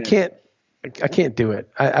 I can't do it.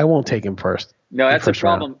 I won't take him first. No, that's a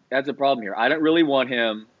problem. That's a problem here. I don't really want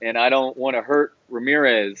him, and I don't want to hurt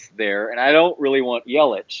Ramirez there, and I don't really want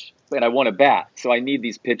Yelich, and I want to bat. So I need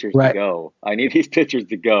these pitchers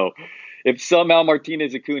to go. If somehow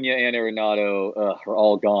Martinez, Acuna, and Arenado are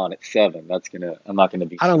all gone at 7, I'm not gonna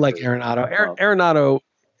be. I don't like Arenado.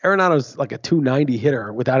 Arenado's like a 290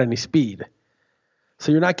 hitter without any speed.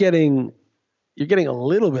 So you're getting a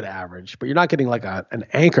little bit average, but you're not getting like an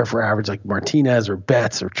anchor for average like Martinez or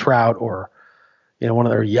Betts or Trout or one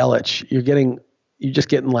of their Yelich. You're just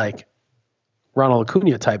getting like Ronald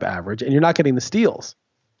Acuna type average, and you're not getting the steals.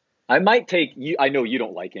 I might take you. I know you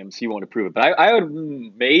don't like him, so you won't approve it. But I would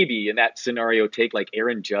maybe in that scenario take like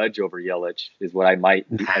Aaron Judge over Yelich is what I might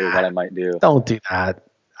do. Don't do that.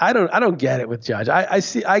 I don't get it with Judge. I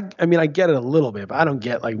mean I get it a little bit, but I don't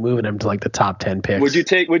get like moving him to like the top 10 picks. Would you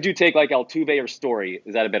take like Altuve or Story?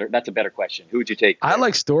 That's a better question. Who would you take? I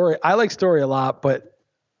like Story a lot, but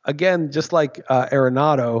again, just like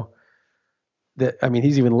Arenado, he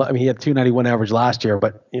had 291 average last year,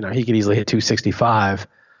 but he could easily hit 265.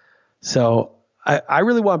 So I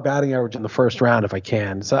really want batting average in the first round if I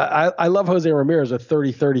can. So I love Jose Ramirez at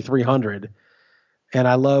 300, and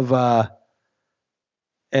I love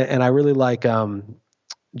and I really like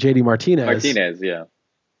JD Martinez.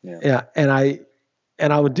 Yeah, and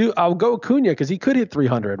I'll go Acuna because he could hit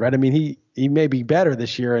 300, right? I mean, he may be better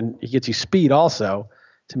this year, and he gets you speed also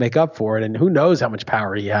to make up for it. And who knows how much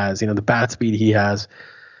power he has? The bat speed he has.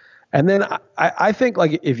 And then I think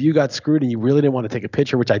like if you got screwed and you really didn't want to take a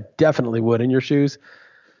pitcher, which I definitely would in your shoes,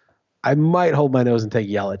 I might hold my nose and take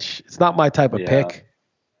Yelich. It's not my type of pick,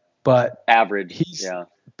 but average. He's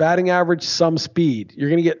batting average, some speed. You're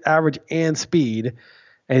going to get average and speed,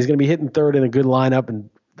 and he's going to be hitting third in a good lineup, and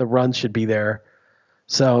the runs should be there.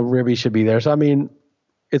 So Ribby should be there. So I mean,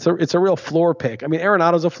 it's a real floor pick. I mean,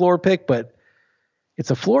 Arenado's a floor pick, but it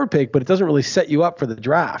doesn't really set you up for the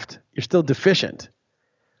draft. You're still deficient.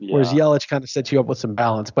 Yeah. Whereas Yelich kind of sets you up with some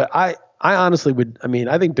balance. But I honestly would. I mean,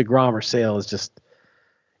 I think DeGrom or Sale is just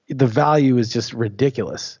the value is just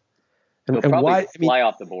ridiculous. They'll probably fly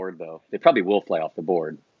off the board, though. They probably will fly off the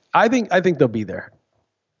board. I think they'll be there.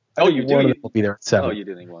 You do? One of them will be there at 7. Oh, you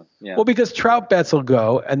do think one? Yeah. Well, because Trout Betts will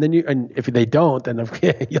go, and if they don't, then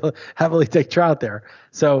you'll heavily take Trout there.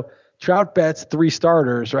 So Trout Betts 3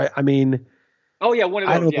 starters, right? I mean. Oh yeah, one of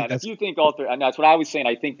those. Yeah, if you think all 3, and that's what I was saying.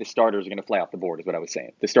 I think the starters are going to fly off the board. Is what I was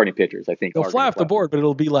saying. The starting pitchers, I think, they'll fly off the board, but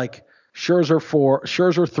it'll be like Scherzer 4,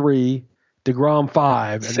 Scherzer 3, DeGrom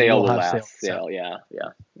 5, and Sale will last. Sale, yeah.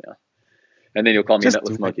 And then you'll call me a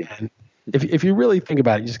nutless monkey. If you really think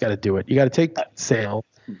about it, you just got to do it. You got to take Sale,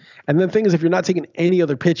 and the thing is, if you're not taking any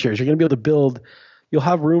other pitchers, you're going to be able to build. You'll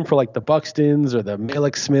have room for like the Buxtons or the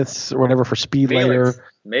Malek Smiths or whatever for speed later.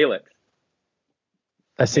 Malek.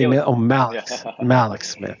 I say Malek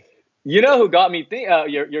Smith. You know who got me?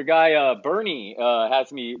 Your guy Bernie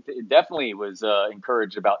has me definitely was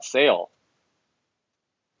encouraged about Sale.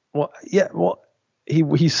 Well, yeah. Well,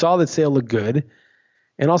 he saw that Sale looked good,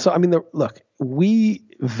 and also, I mean, look, we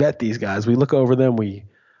vet these guys. We look over them. We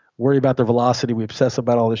worry about their velocity. We obsess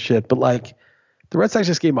about all this shit. But like, the Red Sox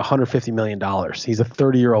just gave him $150 million. He's a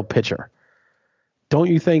 30-year-old pitcher.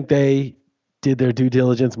 Don't you think they did their due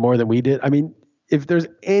diligence more than we did? I mean. if there's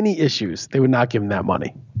any issues, they would not give him that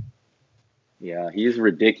money. Yeah, he's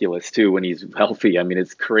ridiculous too when he's healthy. I mean,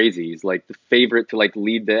 it's crazy. He's like the favorite to like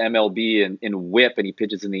lead the MLB in WHIP, and he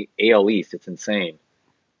pitches in the AL East. It's insane.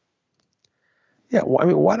 Yeah, well, I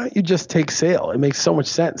mean, why don't you just take Sale? It makes so much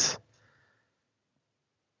sense.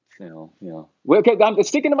 Well, okay, I'm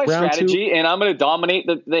sticking to my Round strategy, 2. and I'm going to dominate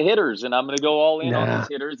the hitters, and I'm going to go all in on Nah. those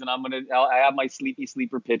hitters, and I have my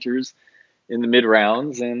sleeper pitchers in the mid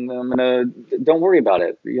rounds, and I'm gonna don't worry about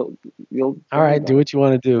it. You'll All right, do what you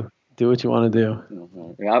want to do. Do what you want to do.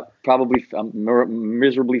 Yeah, I'm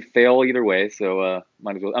miserably fail either way, so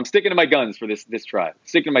might as well. I'm sticking to my guns for this try.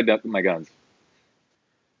 Sticking to my guns.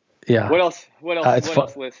 Yeah. What else? What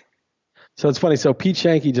else, Liz? So it's funny. So Pete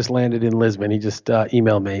Shanky just landed in Lisbon. He just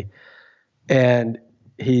emailed me, and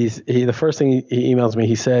the first thing he emails me,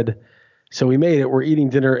 he said, "So we made it. We're eating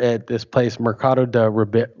dinner at this place, Mercado de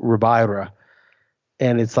Ribeira,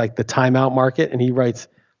 and it's like the timeout market." And he writes,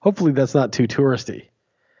 "Hopefully that's not too touristy."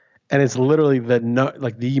 And it's literally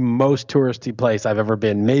the most touristy place I've ever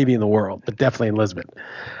been, maybe in the world, but definitely in Lisbon.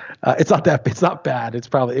 It's not bad.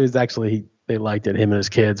 They liked it, him and his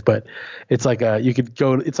kids, but it's like you could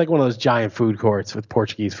go. It's like one of those giant food courts with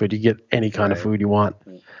Portuguese food. You get any kind of food you want.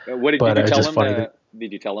 What did you tell him?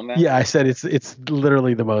 Did you tell him that? Yeah, I said it's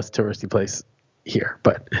literally the most touristy place here,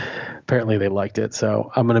 but apparently they liked it. So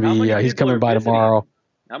I'm gonna be. He's coming by tomorrow.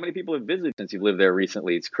 How many people have visited since you've lived there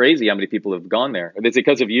recently? It's crazy how many people have gone there. Is it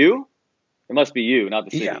because of you? It must be you, not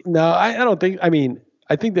the city. Yeah, no, I don't think. I mean,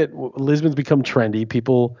 I think that Lisbon's become trendy.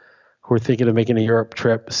 People who are thinking of making a Europe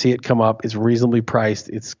trip see it come up. It's reasonably priced.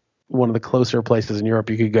 It's one of the closer places in Europe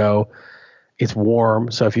you could go. It's warm,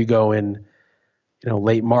 so if you go in,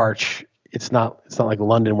 late March, it's not like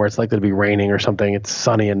London where it's likely to be raining or something. It's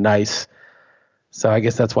sunny and nice. So I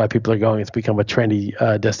guess that's why people are going. It's become a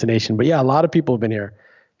trendy destination. But yeah, a lot of people have been here.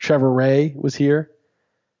 Trevor Ray was here.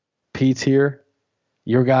 Pete's here.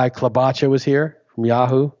 Your guy Klabacha was here from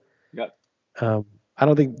Yahoo. Yep. I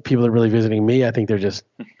don't think people are really visiting me. I think they're just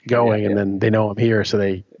going and then they know I'm here, so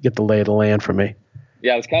they get the lay of the land from me.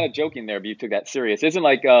 Yeah, I was kind of joking there, but you took that serious.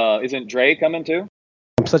 Isn't Dre coming too?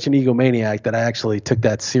 I'm such an egomaniac that I actually took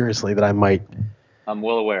that seriously that I might. I'm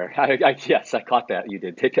well aware. Yes, I caught that. You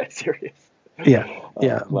did take that serious.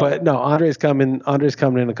 Yeah. But no, Andre's coming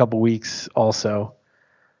in a couple weeks also.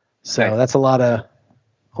 So nice. That's a lot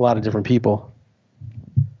of different people.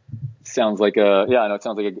 Sounds like it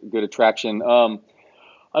sounds like a good attraction.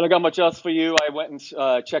 I don't got much else for you. I went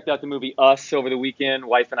and checked out the movie Us over the weekend.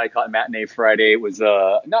 Wife and I caught matinee Friday. It was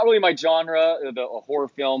not really my genre, a horror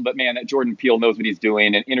film, but man, that Jordan Peele knows what he's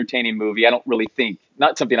doing. An entertaining movie. I don't really think,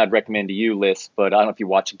 not something I'd recommend to you, Liz, but I don't know if you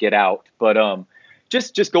watch Get Out. But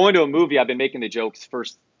just going to a movie, I've been making the jokes.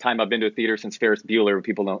 First time I've been to a theater since Ferris Bueller.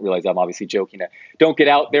 People don't realize I'm obviously joking. I don't get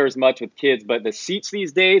out there as much with kids, but the seats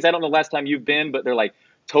these days, I don't know the last time you've been, but they're like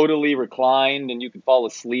totally reclined and you can fall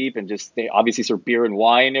asleep, and just they obviously serve beer and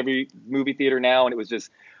wine every movie theater now, and it was just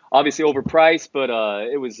obviously overpriced, but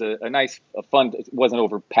it was a nice, fun. It wasn't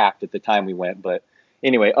overpacked at the time we went, but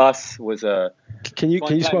anyway, Us was a. Can you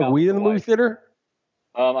smoke weed in the movie theater?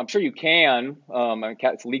 I'm sure you can.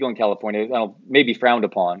 It's legal in California. Maybe frowned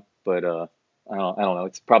upon, but I don't know.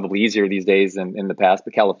 It's probably easier these days than in the past,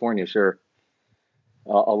 but California, sure.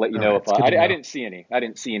 I'll let you know if I didn't see any. I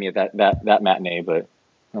didn't see any of that matinee, but.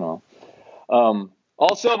 I don't know.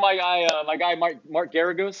 Also, my guy Mark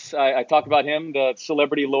Garagos, I talk about him, the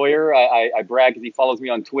celebrity lawyer. I brag because he follows me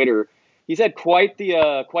on Twitter. He's had quite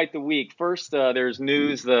the week. First, there's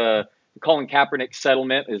news the Colin Kaepernick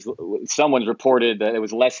settlement is. Someone's reported that it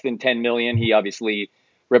was less than $10 million. He obviously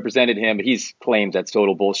represented him, but he claims that's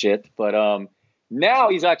total bullshit. But now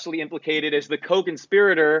he's actually implicated as the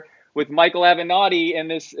co-conspirator with Michael Avenatti in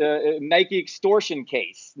this Nike extortion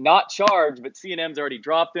case. Not charged, but C&M's already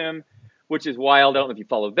dropped him, which is wild. I don't know if you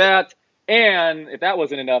followed that. And if that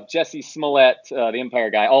wasn't enough, Jesse Smollett, the Empire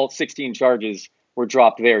guy, all 16 charges were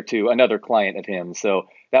dropped there too, another client of him. So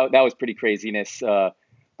that was pretty craziness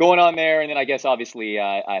going on there. And then I guess obviously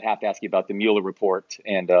I'd have to ask you about the Mueller report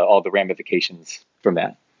and all the ramifications from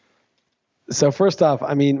that. So first off,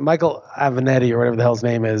 I mean, Michael Avenatti or whatever the hell his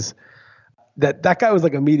name is, that guy was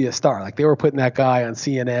like a media star. Like they were putting that guy on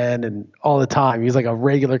CNN and all the time. He was like a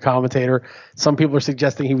regular commentator. Some people are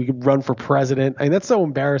suggesting he could run for president. I mean, that's so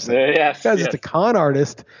embarrassing. Yes, guy's just a con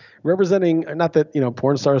artist representing, not that,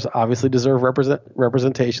 porn stars obviously deserve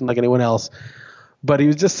representation like anyone else, but he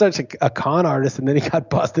was just such a con artist. And then he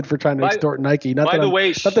got busted for trying to extort Nike. Not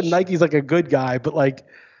that Nike's like a good guy, but like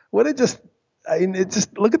look at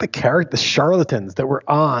the charlatans that were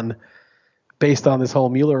on based on this whole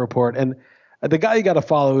Mueller report. And the guy you got to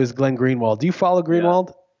follow is Glenn Greenwald. Do you follow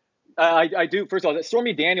Greenwald? I do. First of all,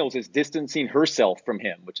 Stormy Daniels is distancing herself from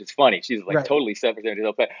him, which is funny. She's like Right. totally separate.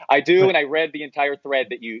 But I do, Right. and I read the entire thread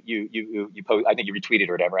that you post. I think you retweeted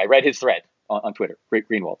or whatever. I read his thread on Twitter.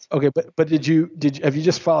 Greenwald's. Okay, but have you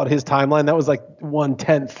just followed his timeline? That was like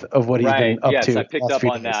 1/10 of what he's been up Yes, to. I picked up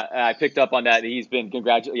on that. I picked up on that. He's been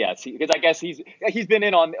Yes, because I guess he's been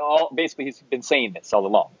in on all. Basically, he's been saying this all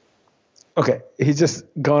along. Okay, he's just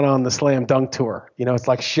gone on the slam dunk tour. It's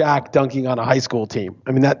like Shaq dunking on a high school team.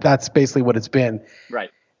 I mean, that's basically what it's been. Right.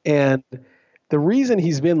 And the reason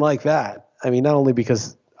he's been like that, I mean, not only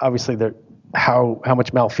because obviously how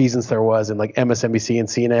much malfeasance there was in like MSNBC and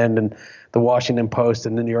CNN and the Washington Post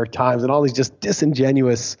and the New York Times and all these just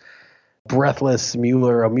disingenuous, breathless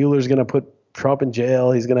Mueller. Mueller's going to put Trump in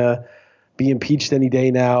jail. He's going to be impeached any day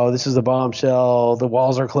now. This is a bombshell. The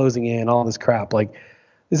walls are closing in, all this crap. Like,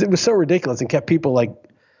 it was so ridiculous and kept people like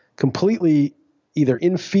completely either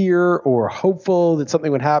in fear or hopeful that something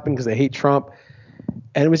would happen because they hate Trump.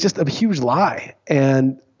 And it was just a huge lie.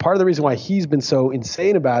 And part of the reason why he's been so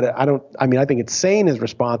insane about it, I think it's sane, his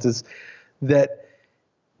response is that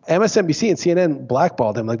MSNBC and CNN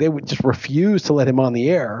blackballed him. Like, they would just refuse to let him on the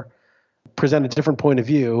air, present a different point of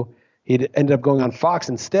view. He'd ended up going on Fox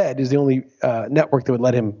instead. He's the only network that would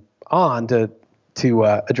let him on to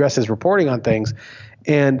address his reporting on things.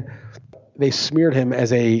 And they smeared him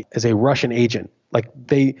as a Russian agent. Like,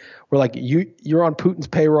 they were like, you're on Putin's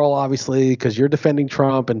payroll, obviously, because you're defending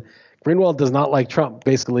Trump. And Greenwald does not like Trump,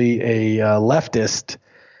 basically a leftist,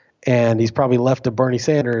 and he's probably left of Bernie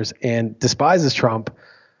Sanders and despises Trump.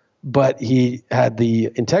 But he had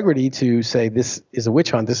the integrity to say this is a witch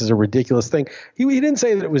hunt. This is a ridiculous thing. He didn't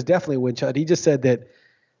say that it was definitely a witch hunt. He just said that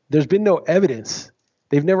there's been no evidence.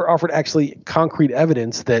 They've never offered actually concrete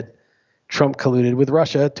evidence that Trump colluded with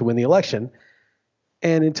Russia to win the election.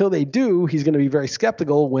 And until they do, he's going to be very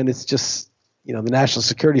skeptical when it's just, the national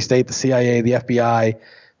security state, the CIA, the FBI,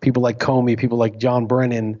 people like Comey, people like John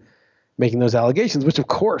Brennan making those allegations, which of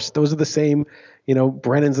course, those are the same,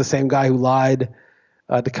 Brennan's the same guy who lied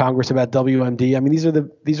to Congress about WMD. I mean,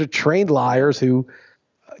 these are trained liars who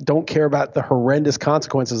don't care about the horrendous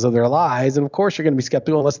consequences of their lies. And of course, you're going to be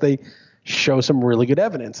skeptical unless they show some really good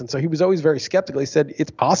evidence. And so he was always very skeptical. He said,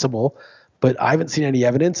 it's possible, but I haven't seen any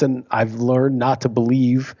evidence, and I've learned not to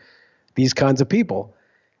believe these kinds of people.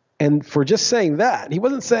 And for just saying that, he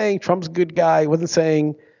wasn't saying Trump's a good guy. He wasn't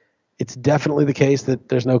saying it's definitely the case that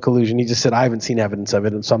there's no collusion. He just said, I haven't seen evidence of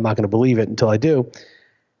it, and so I'm not going to believe it until I do.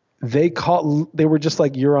 They were just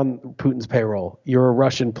like, you're on Putin's payroll. You're a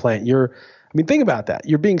Russian plant. Think about that.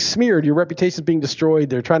 You're being smeared. Your reputation is being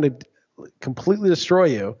destroyed. They're trying to completely destroy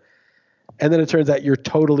you. And then it turns out you're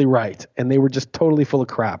totally right. And they were just totally full of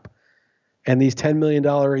crap. And these $10 million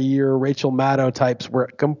a year Rachel Maddow types were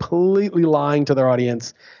completely lying to their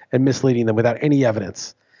audience and misleading them without any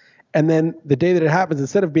evidence. And then the day that it happens,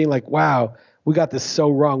 instead of being like, wow, we got this so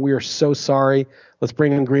wrong. We are so sorry. Let's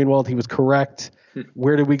bring in Greenwald. He was correct.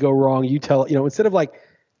 Where did we go wrong? You tell, instead of like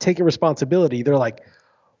taking responsibility, they're like,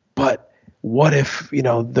 but what if,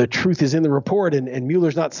 the truth is in the report and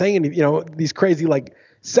Mueller's not saying anything, these crazy like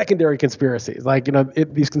secondary conspiracies, like,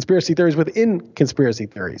 these conspiracy theories within conspiracy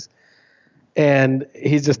theories. And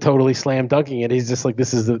he's just totally slam dunking it. He's just like,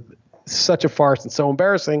 this is such a farce and so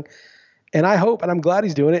embarrassing. And I hope, and I'm glad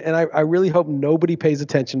he's doing it. And I really hope nobody pays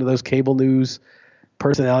attention to those cable news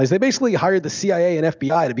personalities. They basically hired the CIA and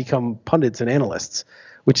FBI to become pundits and analysts,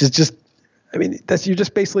 which is just, you're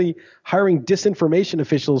just basically hiring disinformation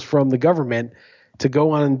officials from the government to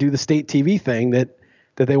go on and do the state TV thing that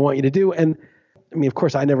they want you to do. And of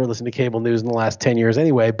course, I never listened to cable news in the last 10 years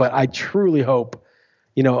anyway, but I truly hope,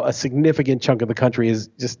 a significant chunk of the country is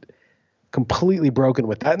just completely broken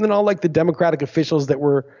with that. And then all like the Democratic officials that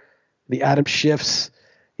were the Adam Schiffs,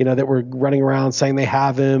 that were running around saying they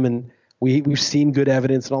have him and we've seen good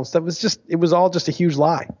evidence and all this stuff. It was all just a huge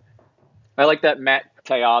lie. I like that Matt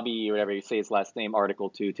Taibbi, or whatever you say his last name, article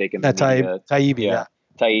too, taking the media. Taibbi,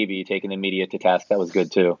 Taibbi taking the media to task. That was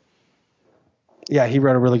good too. Yeah, he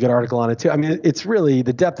wrote a really good article on it too. It's really,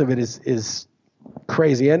 the depth of it is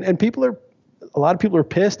crazy. And a lot of people are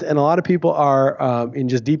pissed, and a lot of people are in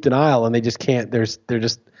just deep denial, and they just can't. They're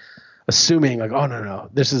just assuming like, oh no,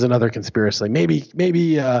 this is another conspiracy.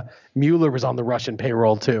 Maybe Mueller was on the Russian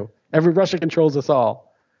payroll too. Russia controls us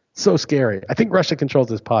all. So scary. I think Russia controls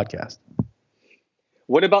this podcast.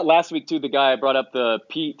 What about last week too? The guy I brought up, the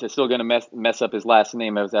Pete, is still going to mess up his last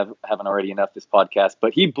name. I haven't already enough this podcast,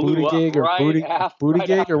 but he blew up right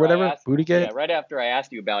after I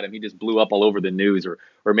asked you about him. He just blew up all over the news, or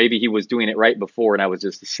maybe he was doing it right before and I was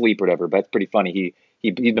just asleep or whatever. But it's pretty funny.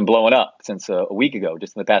 He's been blowing up since a week ago,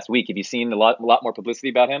 just in the past week. Have you seen a lot more publicity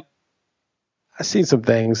about him? I've seen some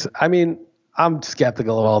things. I mean, I'm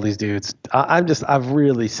skeptical of all these dudes. I've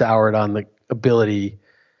really soured on the ability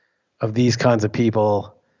of these kinds of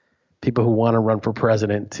people who want to run for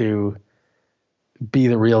president, to be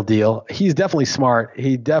the real deal. He's definitely smart.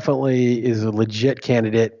 He definitely is a legit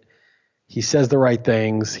candidate. He says the right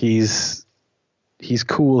things. He's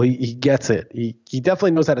cool. He gets it. He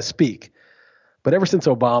definitely knows how to speak. But ever since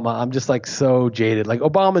Obama, I'm just like so jaded. Like,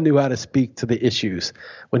 Obama knew how to speak to the issues.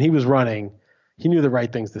 When he was running, he knew the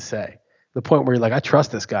right things to say. The point where you're like, I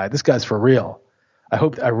trust this guy. This guy's for real.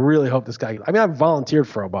 I really hope this guy. I mean, I volunteered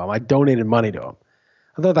for Obama. I donated money to him.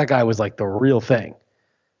 I thought that guy was like the real thing.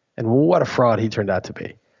 And what a fraud he turned out to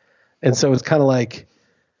be. And so it's kind of like,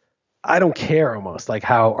 I don't care almost like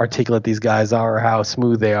how articulate these guys are or how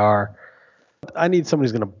smooth they are. I need somebody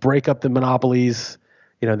who's going to break up the monopolies.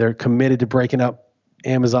 You know, they're committed to breaking up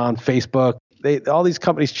Amazon, Facebook. All these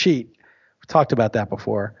companies cheat. We've talked about that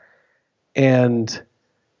before. And,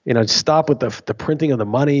 you know, stop with the printing of the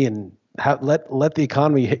money and let the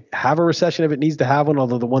economy have a recession if it needs to have one,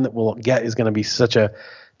 although the one that we'll get is going to be such a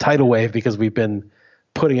tidal wave because we've been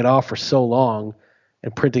putting it off for so long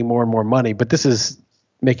and printing more and more money. But this is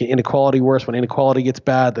making inequality worse. When inequality gets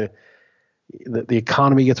bad, the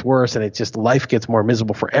economy gets worse, and it just life gets more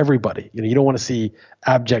miserable for everybody. You know, you don't want to see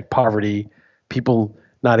abject poverty, people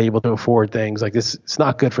not able to afford things like this. It's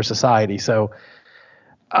not good for society. So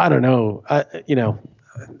I don't know.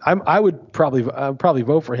 I would probably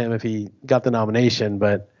vote for him if he got the nomination,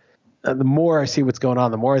 but the more I see what's going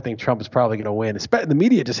on, the more I think Trump is probably going to win. The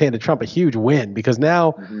media just handed Trump a huge win because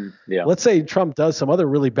now, let's say Trump does some other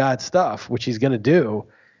really bad stuff, which he's going to do.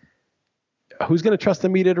 Who's going to trust the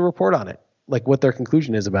media to report on it? Like what their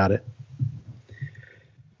conclusion is about it?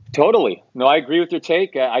 Totally. No, I agree with your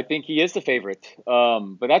take. I think he is the favorite.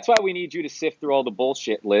 But that's why we need you to sift through all the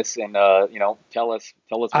bullshit lists and, tell us.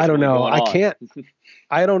 What's I don't know. Going I on. can't.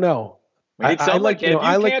 I don't know. We need someone.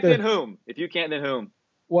 Then whom? If you can't, then whom?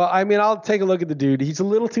 Well, I mean, I'll take a look at the dude. He's a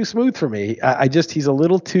little too smooth for me. He's a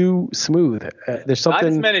little too smooth. There's something. I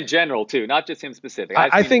just meant in general too, not just him specific.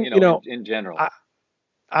 I think in general.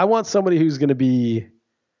 I want somebody who's going to be,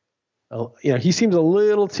 he seems a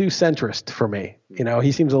little too centrist for me. You know,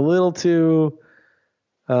 he seems a little too.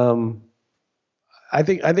 I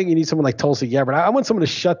think you need someone like Tulsi Gabbard. I want someone to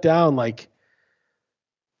shut down like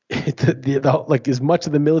like as much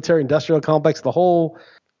of the military industrial complex, the whole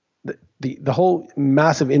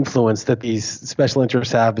massive influence that these special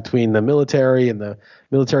interests have between the military and the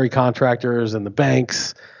military contractors and the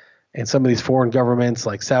banks and some of these foreign governments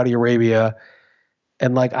like Saudi Arabia.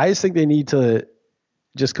 And like, I just think they need to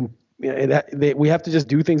just, we have to just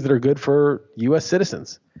do things that are good for U.S.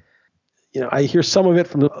 citizens. You know, I hear some of it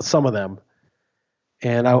from some of them.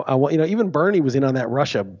 And I want, even Bernie was in on that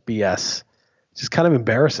Russia BS. It's just kind of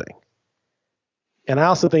embarrassing. And I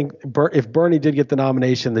also think if Bernie did get the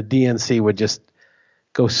nomination, the DNC would just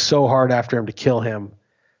go so hard after him to kill him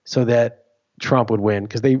so that Trump would win.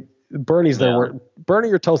 Because Bernie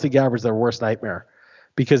or Tulsi Gabbard's their worst nightmare,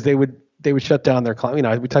 because they would shut down their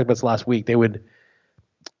client. We talked about this last week. They would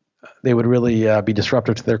really be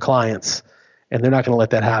disruptive to their clients, and they're not going to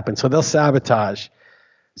let that happen. So they'll sabotage.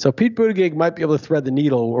 So Pete Buttigieg might be able to thread the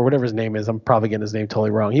needle, or whatever his name is. I'm probably getting his name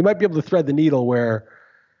totally wrong. He might be able to thread the needle where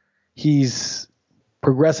he's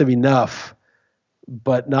progressive enough,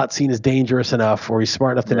 but not seen as dangerous enough, or he's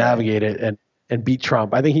smart enough to navigate it and beat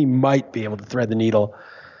Trump. I think he might be able to thread the needle,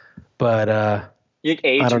 but you think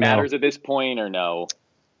age matters at this point, or no?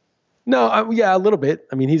 No, a little bit.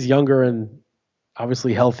 I mean, he's younger and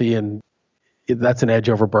obviously healthy, and that's an edge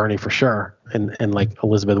over Bernie for sure. And like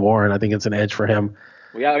Elizabeth Warren, I think it's an edge for him.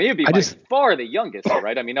 Well, yeah, he'd be by far the youngest,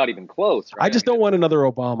 right? I mean, not even close. Right? I just don't want another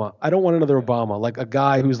Obama. I don't want another Obama, like a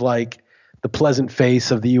guy who's like the pleasant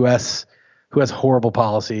face of the U.S., who has horrible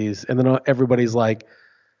policies. And then everybody's like,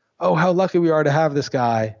 oh, how lucky we are to have this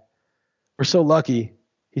guy. We're so lucky.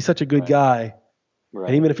 He's such a good guy. Right.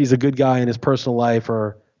 And even if he's a good guy in his personal life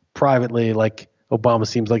or privately, like Obama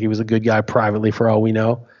seems like he was a good guy privately for all we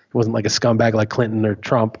know. He wasn't like a scumbag like Clinton or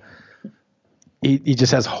Trump. He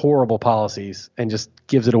just has horrible policies and just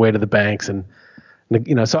gives it away to the banks. And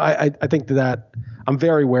so I think that I'm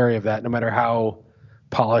very wary of that, no matter how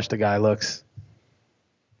polished a guy looks.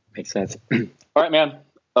 Makes sense. All right, man.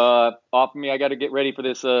 Off me. I got to get ready for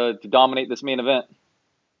this to dominate this main event.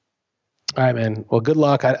 All right, man. Well, good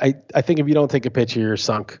luck. I think if you don't take a picture, you're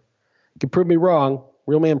sunk. You can prove me wrong.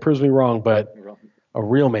 Real man proves me wrong, but a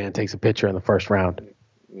real man takes a picture in the first round.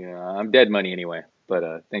 Yeah, I'm dead money anyway.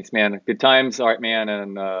 But thanks, man. Good times. All right, man.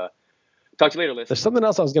 And talk to you later, Liz. There's something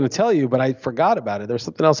else I was going to tell you, but I forgot about it. There's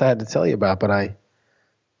something else I had to tell you about, but I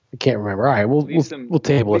I can't remember. All right, we'll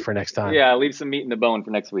table it for next time. Yeah, leave some meat in the bone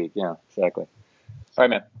for next week. Yeah, exactly. All right,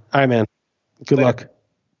 man. All right, man. Good luck.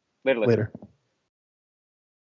 Later. Later.